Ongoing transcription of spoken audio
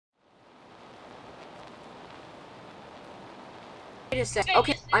Wait a sec.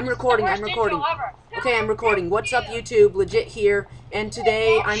 Okay, I'm recording. Okay, I'm recording. What's up, YouTube? Legit here, and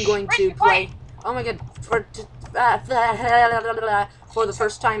today I'm going to play. Oh my god! For the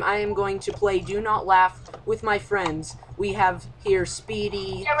first time, I am going to play Do Not Laugh with my friends. We have here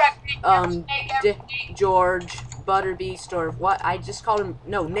Speedy, George, Butterbeast, or what? I just called him.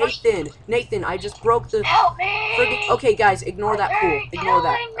 No, Nathan. Nathan. I just broke the. Help me! Okay, guys, ignore that pool. Ignore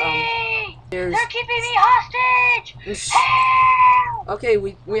that. They're keeping me hostage! Help! Okay,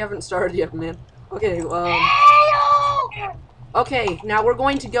 we haven't started yet, man. Okay, Help! Okay, now we're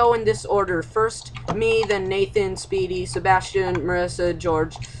going to go in this order. First, me, then Nathan, Speedy, Sebastian, Marissa,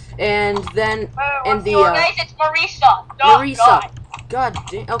 George, and then Guys, it's Marisa. Marisa. God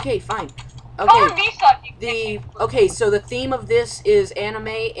damn. Okay, fine. Okay. Marisa. So the theme of this is anime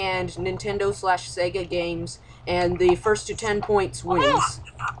and Nintendo/Sega games, and the first to 10 points wins.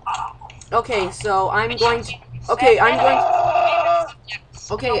 Okay, so I'm going to. Okay,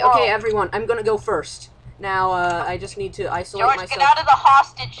 everyone, I'm gonna go first. Now, I just need to isolate George, myself. get out of the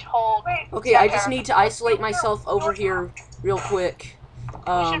hostage hold. Okay, I just need to isolate myself over here real quick. We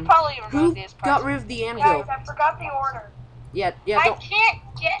should probably remove these parts. Got rid of the anvil? Guys, I forgot the order. Yeah, I can't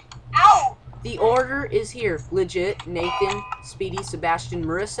get out. The order is here. Legit, Nathan, Speedy, Sebastian,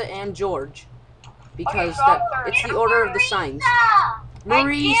 Marissa, and George. Because it's the order of the signs.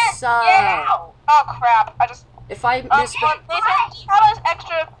 Marisa! Oh crap, If I miss Nathan, have an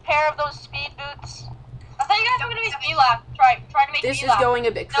extra pair of those speed boots. I thought you guys were gonna make me laugh. Try to make This me is laugh. going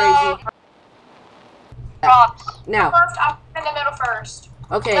a bit crazy. Props. Now. First, I'm in the middle first.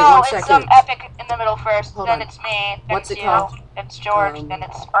 Okay, No, 1 it's second. Epic in the middle first, Hold then on. it's me, then What's it's it you, called? it's George, then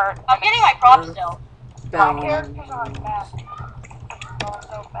it's Bert. I'm getting my props still. Bound. My characters aren't fast. Oh,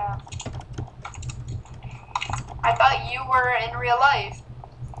 so fast. I thought you were in real life.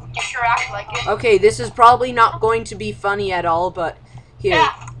 You sure act like it. Okay, this is probably not going to be funny at all, but here.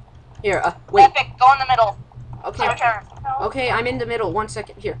 Yeah. Here, wait. Epic, go in the middle. Okay. Your turn. Okay, I'm in the middle. 1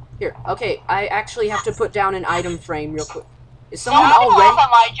 second. Here. Okay, I actually have to put down an item frame real quick. Is someone Don't already? laugh at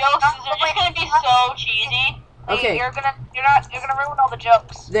my jokes, they're just gonna be so cheesy. Okay. You're gonna ruin all the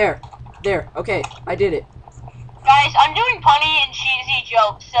jokes. There. Okay, I did it. Guys, I'm doing punny and cheesy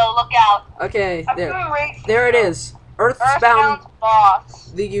jokes, so look out. Okay, I'm there. doing racing. There it is. Earthbound Earthbound's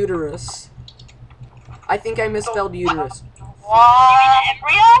boss. the uterus. I think I misspelled uterus. What? You mean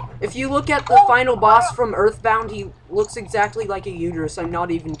the embryo? If you look at the final boss from Earthbound, he looks exactly like a uterus. I'm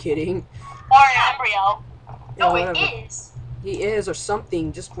not even kidding. Or an embryo. Yeah, No, whatever. it is. He is, or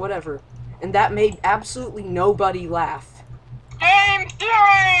something, just whatever. And that made absolutely nobody laugh. Game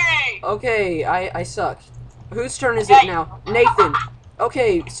theory! Okay, I suck. Whose turn is it now? Nathan.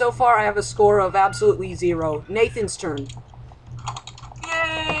 Okay, so far I have a score of absolutely 0. Nathan's turn.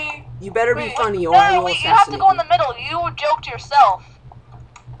 Yay! You better be funny or No, I will wait, you have to assassinate go in the middle. You joked yourself.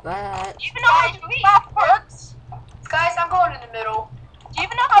 That. Do you even know how Do Not Laugh works? Guys, I'm going in the middle. Do you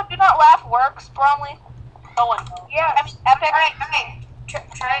even know how Do Not Laugh works, Bromley? No one knows. Yeah. Epic. Alright.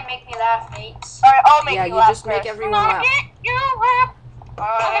 Try and make me laugh, mates. Alright, I'll make Yeah, you you laugh just make first. everyone I'm laugh. gonna get you up.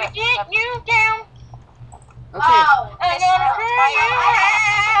 I'm gonna get you down. Okay. Oh, I'm gonna turn you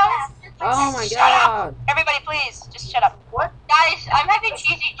out. Oh my Shut god. up. Everybody, please, just shut up. What? Guys, I'm having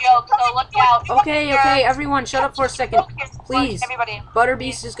cheesy jokes, so look out. Okay, everyone, shut up for a second. Please. Everybody.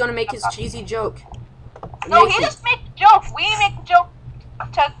 Butterbeast is gonna make his cheesy joke. No, he Nathan. just made the joke. We make the joke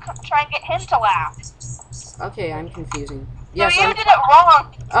to try and get him to laugh. Okay, I'm confusing. No, Yes, you did it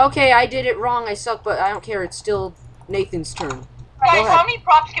wrong. Okay, I did it wrong. I suck, but I don't care. It's still Nathan's turn. Guys, ahead. how many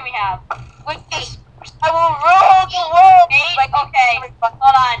props can we have? With this, I will rule the world. Like, okay,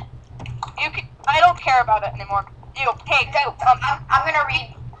 hold on. I don't care about it anymore. Hey, go. I'm gonna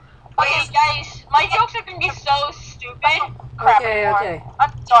read. Okay, guys, my jokes are gonna be so stupid. Crap Okay, anymore. okay.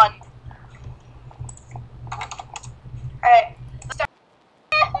 I'm done. Alright.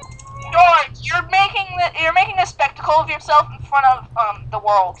 George, you're making a spectacle of yourself in front of the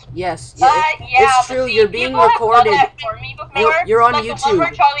world. Yes, Yeah, it's but true. see, You're being people have done recorded. that for me before. You're on like The one where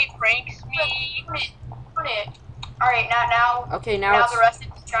YouTube. Charlie pranks me. Alright, now. Okay, Now now it's. the rest of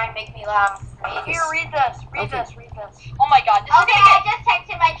you try and make me laugh. Here, read this. Read Okay. this. Read this. Oh my God, this is gonna I get. just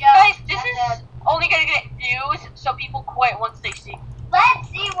texted my joke. Guys, this is only gonna get views, so people quit once they see. Let's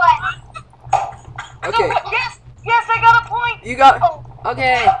see what. Okay, No, yes, I got a point. you got. Oh,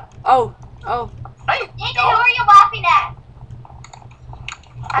 Okay. Oh. Nathan, who are you laughing at?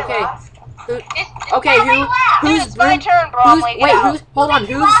 Okay. It's Okay, who's it's my turn, Bromley. wait, Get out. hold on,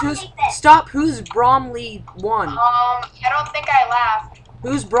 who's stop, who's Bromley won? I don't think I laughed.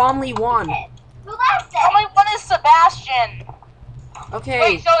 Who's Bromley won? Who laughed Only one is Sebastian. Okay.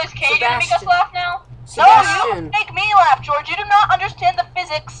 Wait, so is Katie gonna make us Sebastian. laugh now? No, you Sebastian. make me laugh, George. You do not understand the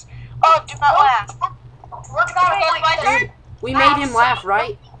physics of do not laugh. What's not my turn? Dude, we made him laugh,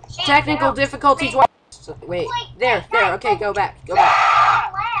 right? Technical difficulties. Wait, there. Okay, go back. Go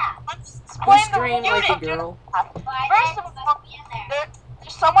back. We scream like a girl. First of all,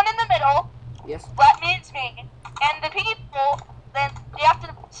 there's someone in the middle. Yes. That means me. And the people, then you have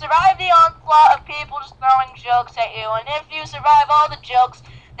to survive the onslaught of people just throwing jokes at you. And if you survive all the jokes,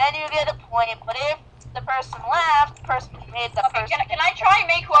 then you get a point. But if the person laughed, the person who made the person. Can I try and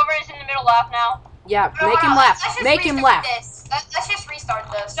make whoever is in the middle laugh now? Yeah, make him laugh. Make him laugh. Let's just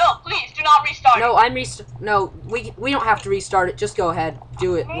restart this. No, please do not restart. No, No, we don't have to restart it. Just go ahead.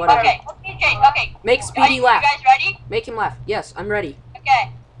 Do it. Whatever. Okay. Make Speedy You laugh. guys ready? Make him laugh. Yes, I'm ready.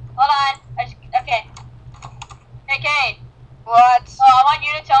 Okay. Hold on. Okay. Hey, Kate. What? I want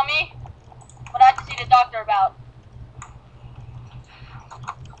you to tell me what I have to see the doctor about.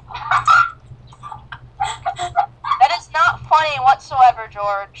 That is not funny whatsoever,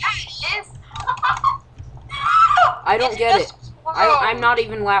 George. I don't get it. I'm not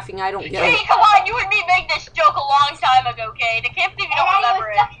even laughing. I don't get Hey, it. come on. You and me made this joke a long time ago, Kate. I can't believe you don't remember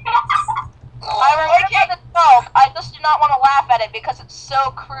it. I remember the joke. I just do not want to laugh at it because it's so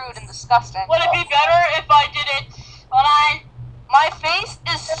crude and disgusting. Would it be better if I did it? Hold on. My face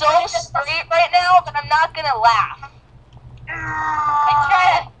is so straight right now that I'm not gonna laugh. I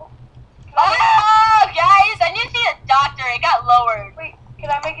tried. Oh, guys, I need to see a doctor. It got lowered. Wait,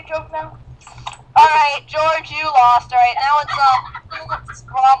 can I make a joke now? Alright, George, you lost. Alright, now it's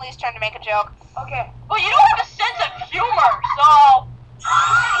Bromley's turn to make a joke. Okay. Well, you don't have a sense of humor, so.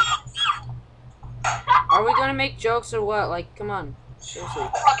 Are we gonna make jokes or what? Like, come on. Seriously.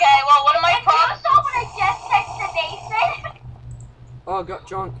 Okay, well, what am I promised? Oh, I got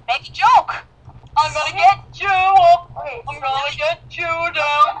drunk. Make a joke. I'm gonna get you up. Okay. I'm gonna get you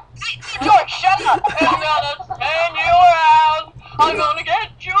down. George, shut up. I'm gonna spin you around. I'm gonna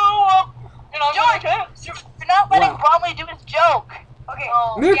get you up. And I'm gonna get you. You're not letting Wow. Bromley do his joke. Okay.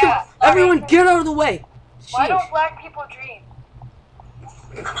 Oh, Mirka, yeah, everyone get out of the way. Why don't Sheesh. black people dream?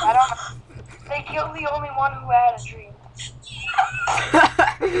 I don't know. They killed the only one who had a dream.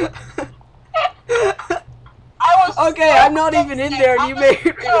 I was Okay, I'm not even in there and you made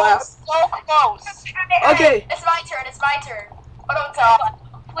me laugh. so close. Okay. It's my turn. It's my turn. Oh, don't talk.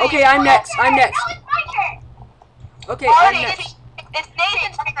 Okay, I'm next. I'm next. No, it's my turn. Okay, I'm Marty, next. it's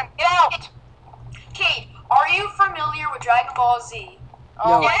Nathan's turn. Get out. Kate, are you familiar with Dragon Ball Z?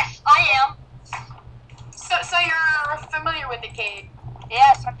 No. Yes, I am. So you're familiar with it, Kate?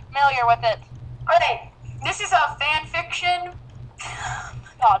 Yes, I'm familiar with it. Okay. This is a fan fiction.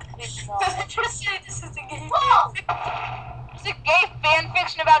 God, please no. Just say this is a game. It's a gay fan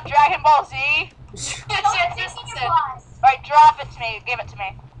fiction about Dragon Ball Z. Yes. Alright, drop it to me. Give it to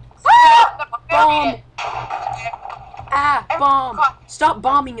me. Bomb! Ah, bomb! Stop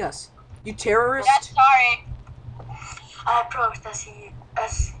bombing us, you terrorist! Yes, sorry. I approached as he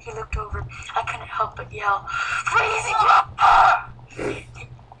looked over. I couldn't help but yell, "Freezing!"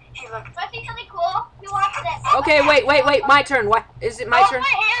 He looked. That'd be really cool. We watch this. Okay, wait, my turn. What? Is it my Both turn?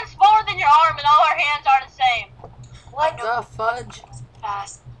 my hands smaller than your arm, and all our hands are the same. What the fudge?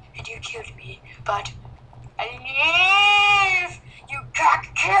 Fast, and you killed me, but I leave. You can't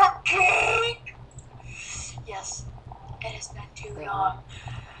kill me. Yes, it has been too long.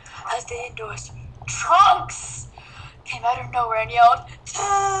 As they endorsed Trunks came out of nowhere and yelled,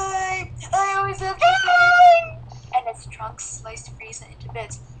 "Time! I always have time!" And as Trunks sliced Frieza into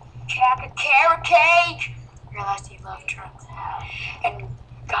bits, carrot cake! Realized he loved Trunks and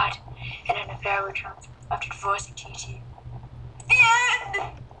got in an affair with Trunks after divorcing Chi-Chi. The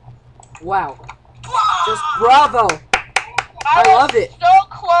end! Wow. Just bravo! I love it. So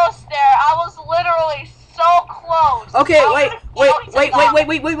close there. I was literally so close. Okay, I wait, would've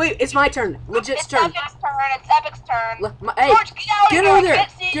yelled to wait. It's my turn. Legit's It's turn. Epic's turn. It's Epic's turn. Hey, George, get out of get here. over I there.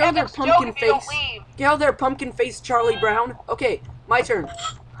 can't see Get over there, Epic's pumpkin joke if you don't face. leave. Get out there, pumpkin face Charlie Brown. Okay, my turn.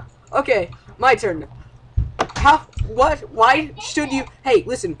 Okay, my turn. How? What? Why should you? Hey,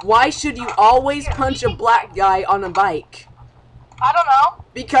 listen. Why should you always punch a black guy on a bike? I don't know.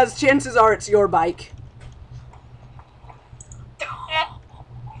 Because chances are it's your bike.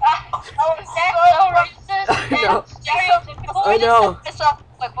 Oh, is that so racist? I know. And stereotypical? I know. It's up.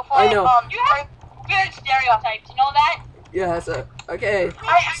 Like before. I know. You have weird stereotypes, you know that? Yeah. So okay.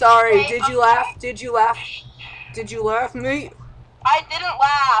 Sorry. Did you laugh? Did you laugh? Did you laugh, mate? I didn't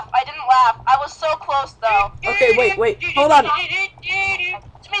laugh. I was so close though. Okay. Wait. Hold on. Let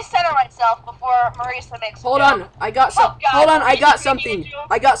me center myself before Marisa makes. a Hold joke. on. I got some. Oh, God. Hold on. I got Marissa's something. making a joke.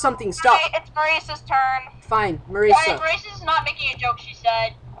 I got something. Stop. Okay, it's Marisa's turn. Fine, Alright, Marisa. Grace is not making a joke, she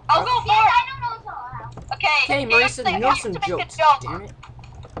said. I'll go Yeah, for it. I don't know what's all that. Okay, you Marissa, have know to some make a jokes. joke. Damn it.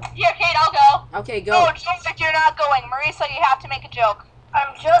 Here, Kate, I'll go. Okay, No, go. George, you're not going. Marisa, you have to make a joke.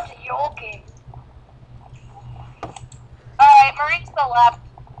 I'm just joking. Alright, Marisa left.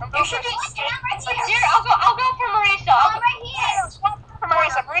 You should I'm just right Here, I'll go for Marisa. I'm right here. For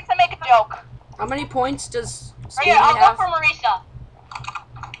Marisa. Marisa, make a joke. How many points does Speedy Here, I'll go have? for Marisa.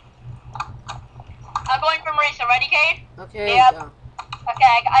 I'm going for Marisa. Ready, Kate? Okay, Yep. go.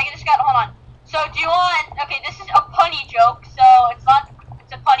 Okay, I just got, hold on. So, do you want, okay, this is a punny joke, so it's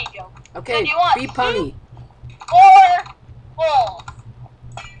a punny joke. Okay, So do you want be punny. Or bull?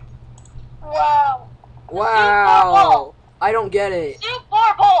 wow. Wow. I don't get it. Soup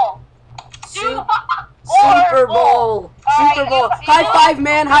or bowl? Soup. or Super Bowl. Alright, Super Bowl. you- High five,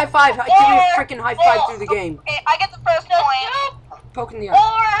 man. High five. Give me a Or freaking high five bowl. through the game. Okay, I get the first point. Poke in the eye.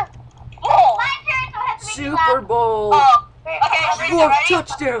 Or bull? My turn, so I have to make you Super laugh. Bowl. Oh, okay, Marisa, Wolf ready?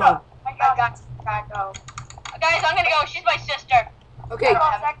 touchdown. I got go. Guys, I'm gonna go. She's my sister. Okay, Hold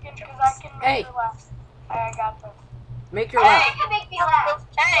on a second, because I can make Hey. her laugh. I got this. make your Hey. laugh. You can make me laugh.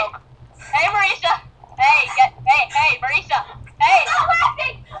 Hey, hey, Marisa. Hey, hey, Marisa. Hey, Stop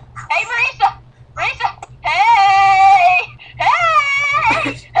laughing. hey, Marisa. Marisa. Hey,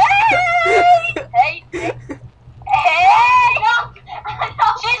 hey, hey, hey, hey. No.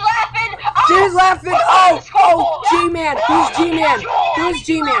 She's laughing. Oh, She's laughing. Oh, G-Man. Who's G-Man? Who's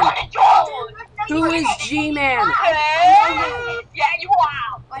G-Man? Who is G-Man? Hey. Yeah, you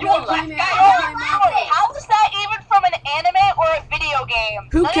are. I You know are laughing. G-Man. Guys, I know my how is that even from an anime or a video game?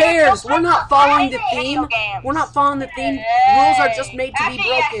 Who None of your cares? jokes We're are not from following the video theme. games. We're not following the theme. Hey. Rules are just made to be Actually,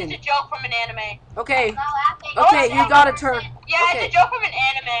 yes, broken. it's a joke from an anime. Okay. Not laughing. Okay, you got a turn. Yeah, Okay. it's a joke from an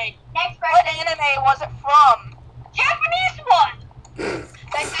anime. Next What person. anime was it from? Japanese one.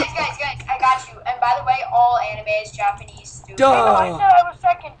 Guys, I got you. And by the way, all anime is Japanese too. Duh. I said I was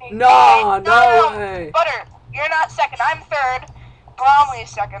second. Baby. No way. Butter, you're not second. I'm third. Bromley's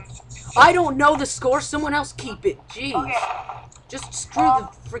second. I don't know the score. Someone else keep it. Jeez. Okay, Just screw the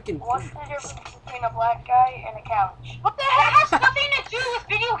freaking. what's the difference between a black guy and a couch? What the heck? Has nothing to do with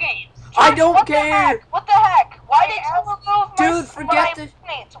video games. I don't What the care. heck? What the heck? Why Hey, did you remove Dude, forget my the-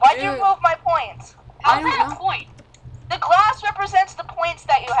 points? Why'd you Dude. remove my points? I How's don't that know. a point? The glass represents the points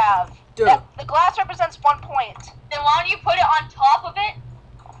that you have. Duh. The glass represents 1 point. Then why don't you put it on top of it?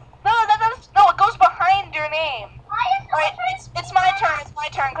 No, it goes behind your name. Why is no Alright, it's my turn. It's my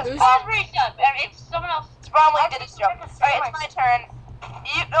turn because Who's- it's someone else. Bromley did his joke. Alright, it's my turn.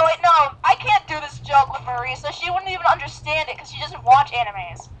 Oh wait, no, I can't do this joke with Marisa. She wouldn't even understand it because she doesn't watch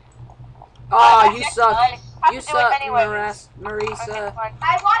animes. Oh, you suck. Have You to do it suck, anyways. Marisa. Okay, fine.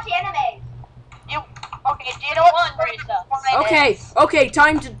 I watch animes. Okay, do you know what Marisa? Okay,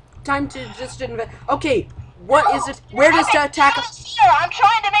 time to just invent. Okay, what is it? Where does the attack? I'm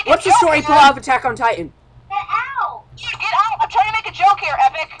trying to make What's a the joke story here. plot of Attack on Titan? Get out. Dude, get out! I'm trying to make a joke here,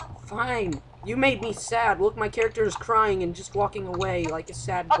 Epic. Fine. You made me sad. Look, my character is crying and just walking away like a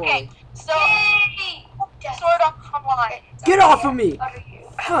sad boy. Okay, so Yay! Sword Art Online. Get off of me! What are you?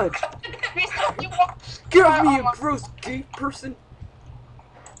 Hud! Marisa, you want Get off me, you gross gay person!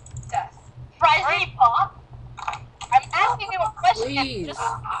 Death. Frizzy Pop? I'm asking you a question. Please. Just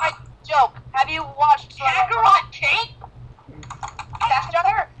my joke. Have you watched Kakarot Cake?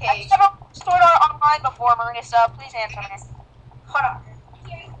 Kakarot Cake. Have you ever watched Sword Art Online before, Marisa? Please answer me. Hold on.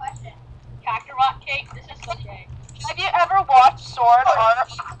 Here's a question. Kakarot Cake? This is so gay. Have you ever watched Sword Art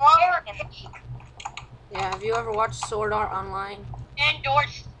Online? Yeah, have you ever watched Sword Art Online?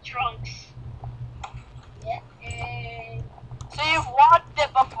 Endorse Trunks. Yay. So you've watched it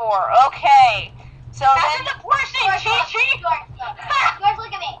before, okay. So then the question, Chi-Chi. George,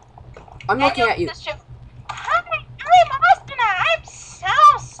 look at me. I'm looking at you. Hi, I'm Austin. I'm so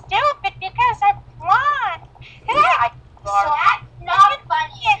stupid because I'm blonde. Yeah, So that's not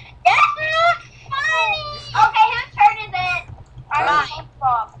funny. That's not funny. Okay, whose turn is it? I'm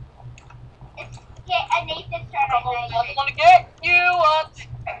Bob. It's Nathan's turn, I I'm think. gonna get you up.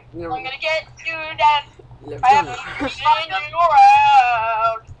 I'm gonna get you down. I haven't seen you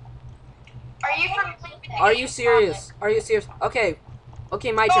around. Are you from? Are you serious? Are you serious? Okay.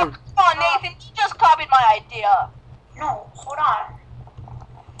 Okay, my Oh, turn. come on, Nathan. You just copied my idea. No, hold on.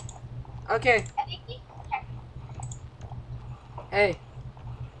 Okay. I think he's Hey.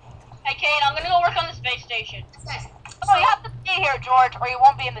 Hey, Kate, I'm gonna go work on the space station. Oh, you have to be here, George, or you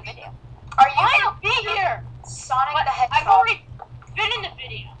won't be in the video. Are you I'll be here. Sonic But the Hedgehog? I've already been in the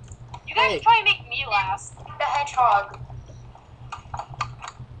video. You guys Hey. try and make me laugh. Sonic the Hedgehog.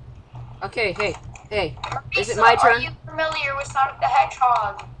 Okay, hey. Is it Lisa, my Are turn? you familiar with Sonic the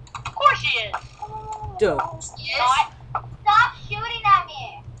Hedgehog? Of course she is. Duh. Not. Stop shooting at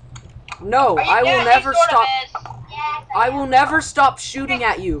me. No, Are you- I will yeah, he never sort of stop. is. Yes. I will never stop shooting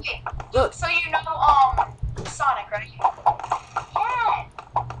at you. Look. So you know, Sonic, right? Yes.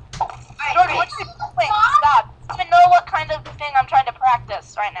 George, what you doing? Stop. I don't even know what kind of thing I'm trying to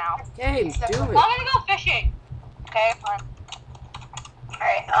practice right now. Okay, do I'm it. gonna go fishing. Okay, fine.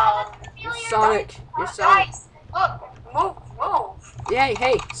 Alright, You're Sonic. You're Sonic. guys, look, move. Yay,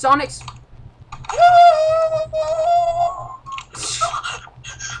 hey, Sonic's.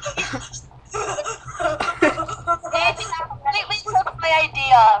 Nathan, you completely took my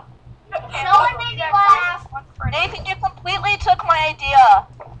idea. No one made me laugh. Nathan, you completely took my idea.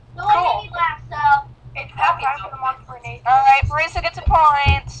 No one made me laugh, so. It's happy for the monthly Nathan. Alright, Marisa gets a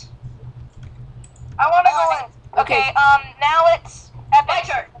point. I want to go in. Okay, now it's Epic. My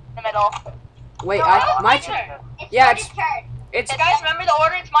turn. In the middle. Wait, No, my it's turn. It's Yeah, Jordan's turn. It's Guys, remember the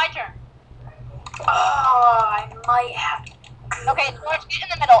order? It's my turn. Oh, I might have to. Okay, George, get in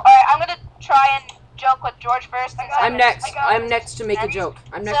the middle. Alright, I'm gonna try and joke with George first. And I'm Simon. next. I'm next to make a joke.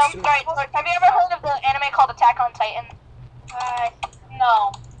 I'm So, next to. alright, George, have you ever heard of the anime called Attack on Titan?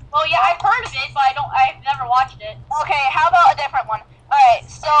 No. Well, yeah, I've heard of it, but I've never watched it. Okay, how about a different one? Alright,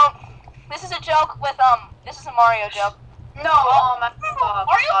 so this is a joke with this is a Mario joke. No, Mario's not.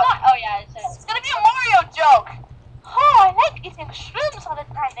 Oh yeah, it says. It's gonna be a Mario joke. Oh, I like eating shrooms all the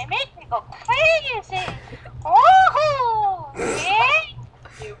time. They make me go crazy. Woohoo!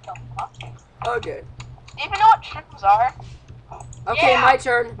 Yeah. Okay. Do you even know what shrooms are? Okay, Yeah. my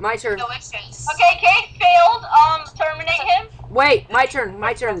turn. My turn. Delicious. Okay, Kate failed. Terminate him. Wait, my turn.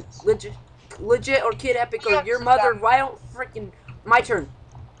 My turn. Legit or Kid Epic or your mother. Why don't freaking my turn?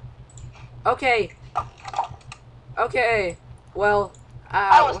 Okay. Okay. Well,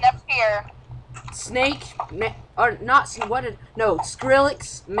 I was never here. Snake or not? What did? No,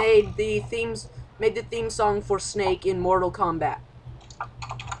 Skrillex made the theme song for Snake in Mortal Kombat.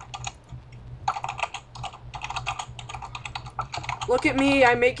 Look at me,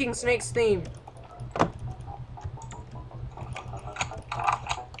 I'm making Snake's theme.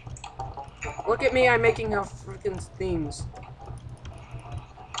 Look at me, I'm making our freaking themes.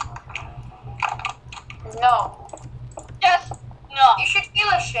 No. Yes. No. You should feel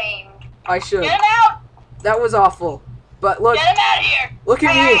ashamed. I should. Get him out. That was awful. But look, Get him out of here. look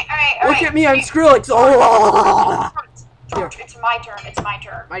at me. Alright. Look at me, I'm Skrillex. Oh! George, it's my turn. It's my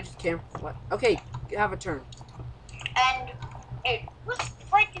turn. I just can't. What? Okay, have a turn. And, dude, Who's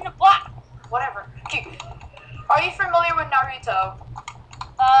breaking the block? whatever. Dude, are you familiar with Naruto?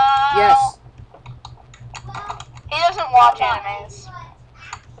 Yes, He doesn't watch animes.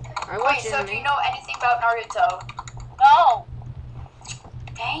 I watch Wait, so do you anime. know anything about Naruto? No.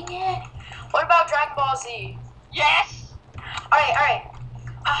 Dang it. What about Dragon Ball Z? Yes. Alright.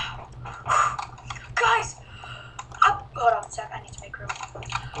 Guys, hold on a sec. I need to make room.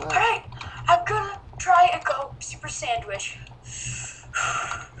 Alright, I'm gonna try and go Super Sandwich.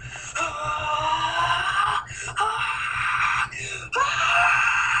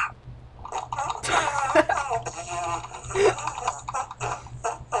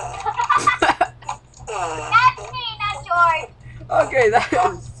 That's me, not George. Okay, that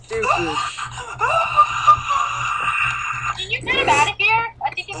was stupid. Can you get him out of here? I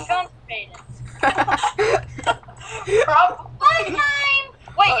think he's constipated. One time.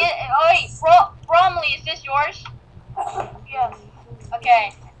 Wait, Bromley, is this yours? Yes.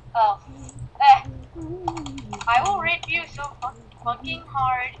 Okay. Oh. I will rip you so fucking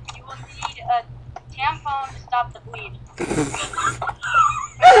hard. You will need a tampon to stop the bleed.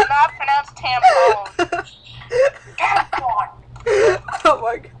 It's not pronounced tampon. Oh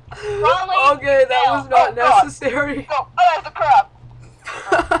my god. Bromley, Okay, that was not Oh, God. necessary. No, oh, the crap.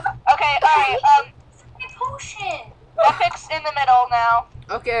 Okay, alright, Potion. Epic's in the middle now.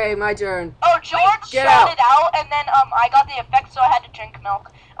 Okay, my turn. Oh, George Get shouted out, and then I got the effect, so I had to drink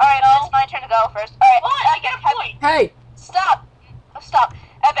milk. Alright, it's my turn to go first. Alright, What? I get a point. Hey, Stop!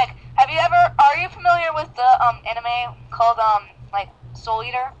 Epic, are you familiar with the anime called like Soul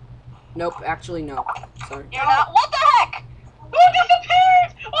Eater? nope, actually no. Sorry. You're not. What the heck? Who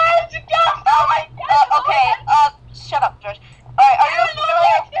disappeared? Where did you go? Oh my god. Okay. Shut up, George. Alright, are you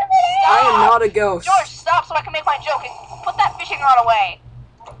familiar? I am Stop! not a ghost. George, stop so I can make my joke. And put that fishing rod away.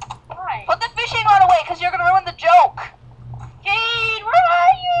 Why? Put the fishing rod away, because you're gonna ruin the joke. Kate, where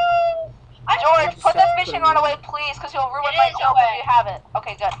are you? George, put the fishing rod away, please, because you'll ruin It my is joke away. if you have it.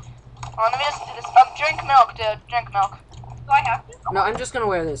 Okay, good. Let me just do this. Drink milk, dude. Drink milk. Do I have to? No, I'm just gonna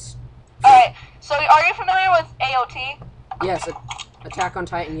wear this. Alright, so are you familiar with AOT? Yes, Attack on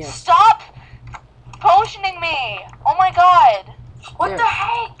Titan, yes. Stop potioning me! Oh my god. What There. the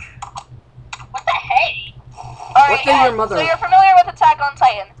heck? What the heck? Alright, What did your mother- so you're familiar with Attack on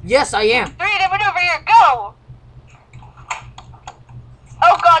Titan. Yes, I am. 3D maneuver here, go!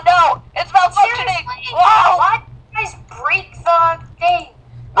 Oh god, no! It's malfunctioning! Wow! Why did you guys break the thing?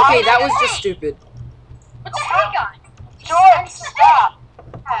 Okay, that was just stupid. What the heck on? George, stop!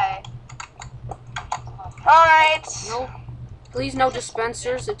 Okay. Alright. No, please no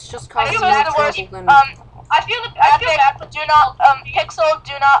dispensers. It's just This causing was more the worst. trouble than. I feel bad for Do not, Pixel,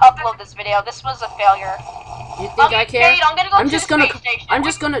 do not upload this video. This was a failure. You think I care? Kate, I'm gonna go I'm to just the gonna. space station. I'm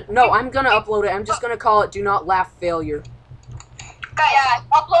just gonna. No, I'm gonna upload it. I'm just gonna call it "Do Not Laugh Failure." Yeah,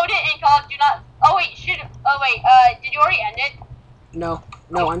 upload it and call it do not. Oh wait, should. Oh wait, did you already end it? No,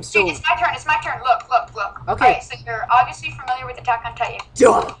 no, I'm still. It's my turn. It's my turn. Look, look, look. Okay. Alright, so you're obviously familiar with Attack on Titan.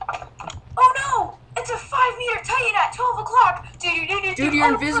 Duh. Oh no! It's a 5-meter Titan at 12 o'clock. Dude,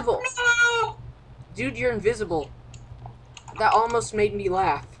 you're invisible. No! Dude, you're invisible. That almost made me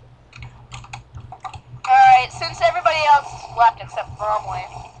laugh. Alright, since everybody else left except for Bromley.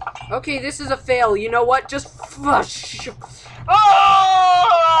 Okay, this is a fail. You know what? Just fush. Just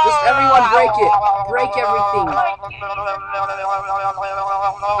everyone break it. Break everything.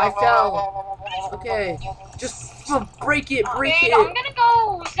 I fell. Okay. Just break it. Break Wait, I'm it. gonna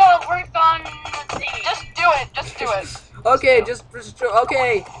go work on the thing. do it. Just do it. Okay,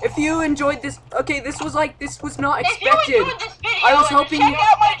 okay. If you enjoyed this, okay, this was not If you expected. enjoyed this video, I was and hoping Check you-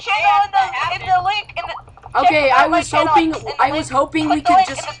 out my channel in the link in the. Okay, check I out my was channel hoping in the I link. was hoping Click we the could link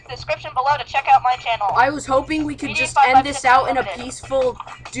just in the description below to check out my channel. I was hoping we could We just need 5, end this 6, out in a 7 minutes. peaceful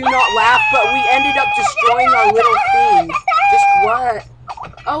do not laugh, but we ended up destroying our little thing. Just what?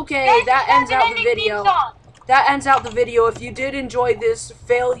 Okay, that ends out the video. That ends out the video. If you did enjoy this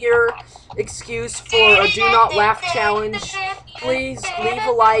failure excuse for a do not laugh challenge, please leave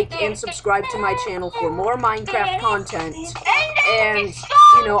a like and subscribe to my channel for more Minecraft content. And,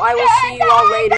 you know, I will see you all later.